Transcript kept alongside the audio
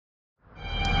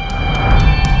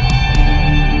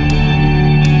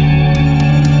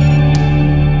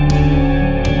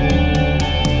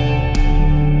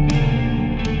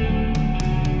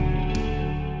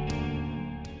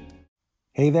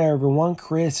Hey there everyone,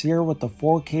 Chris here with the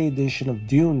 4K edition of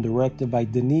Dune directed by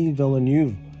Denis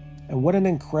Villeneuve. And what an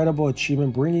incredible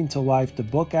achievement bringing to life the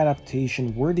book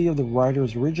adaptation worthy of the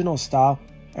writer's original style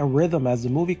and rhythm, as the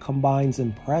movie combines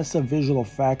impressive visual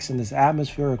effects in this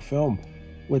atmospheric film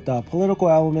with political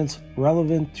elements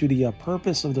relevant to the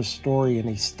purpose of the story and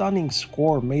a stunning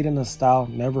score made in a style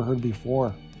never heard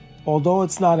before. Although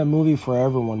it's not a movie for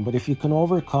everyone, but if you can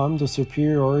overcome the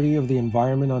superiority of the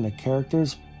environment on the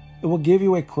characters, it will give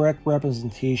you a correct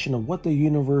representation of what the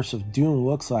universe of Dune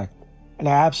looks like, and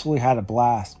I absolutely had a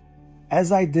blast.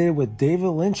 As I did with David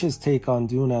Lynch's take on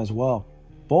Dune as well.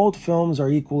 Both films are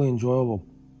equally enjoyable.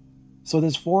 So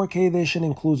this 4K edition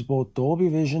includes both Dolby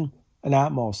Vision and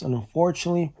Atmos, and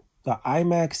unfortunately, the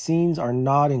IMAX scenes are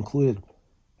not included.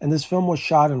 And this film was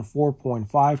shot in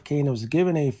 4.5K and it was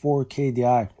given a 4K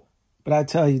DI. But I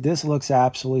tell you, this looks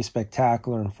absolutely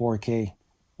spectacular in 4K.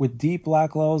 With deep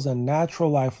black glows and natural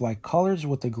lifelike colors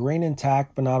with the grain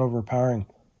intact but not overpowering.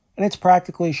 And it's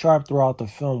practically sharp throughout the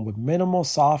film with minimal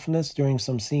softness during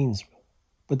some scenes.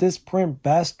 But this print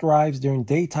best thrives during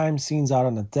daytime scenes out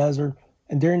on the desert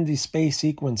and during these space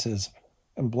sequences.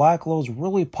 And black glows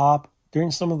really pop during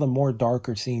some of the more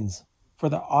darker scenes. For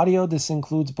the audio, this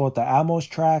includes both the Atmos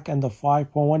track and the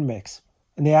 5.1 mix.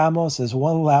 And the Atmos is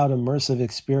one loud immersive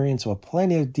experience with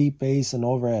plenty of deep bass and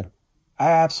overhead. I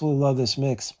absolutely love this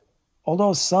mix.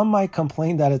 Although some might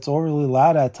complain that it's overly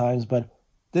loud at times, but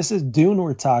this is Dune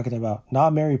we're talking about,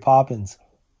 not Mary Poppins.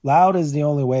 Loud is the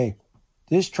only way.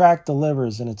 This track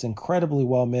delivers and it's incredibly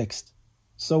well mixed.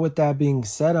 So with that being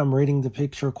said, I'm rating the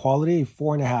picture quality a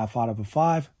 4.5 out of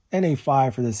 5 and a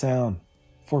 5 for the sound.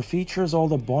 For features, all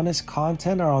the bonus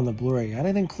content are on the Blu-ray, and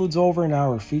it includes over an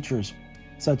hour of features,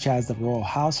 such as the Royal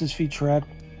House's featurette,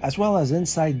 as well as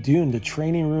Inside Dune, the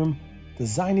training room,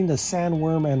 designing the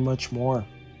sandworm, and much more.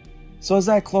 So as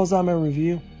I close out my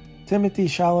review, Timothée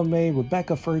Chalamet,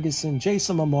 Rebecca Ferguson,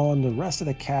 Jason Momoa, and the rest of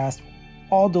the cast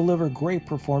all deliver great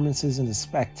performances in this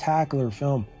spectacular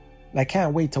film, and I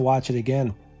can't wait to watch it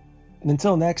again. And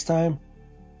until next time,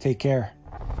 take care.